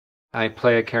I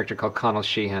play a character called Connell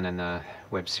Sheehan in the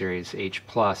web series H+.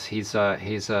 He's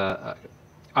a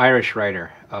Irish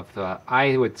writer of the,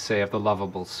 I would say, of the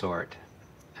lovable sort,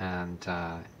 and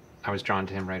I was drawn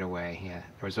to him right away. There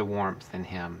was a warmth in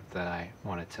him that I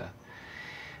wanted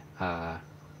to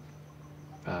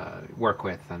work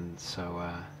with, and so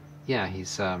yeah,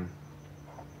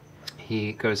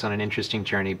 he goes on an interesting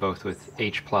journey both with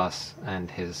H+ and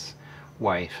his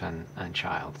wife and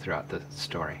child throughout the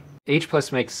story. H+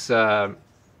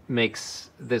 makes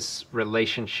this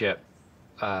relationship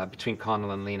between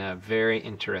Connell and Lena very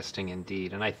interesting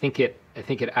indeed, and I think it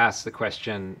asks the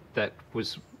question that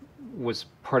was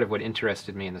part of what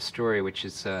interested me in the story, which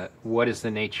is what is the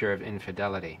nature of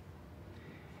infidelity?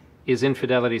 Is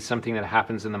infidelity something that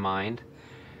happens in the mind,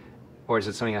 or is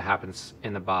it something that happens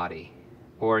in the body,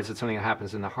 or is it something that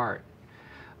happens in the heart?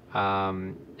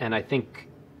 And I think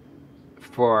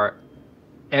for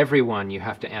everyone, you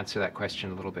have to answer that question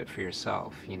a little bit for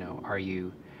yourself. You know, are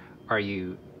you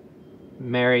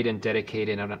married and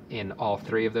dedicated in all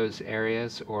three of those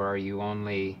areas, or are you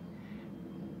only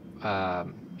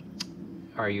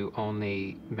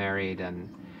married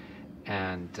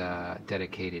and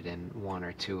dedicated in one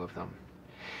or two of them?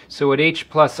 So what H+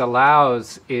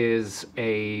 allows is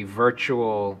a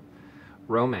virtual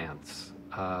romance.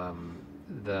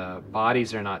 The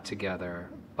bodies are not together,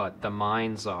 but the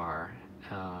minds are.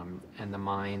 And the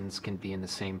minds can be in the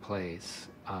same place,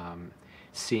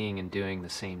 seeing and doing the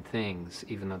same things,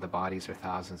 even though the bodies are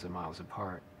thousands of miles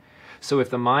apart. So if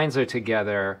the minds are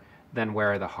together, then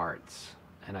where are the hearts?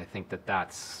 And I think that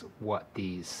that's what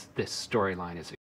this storyline is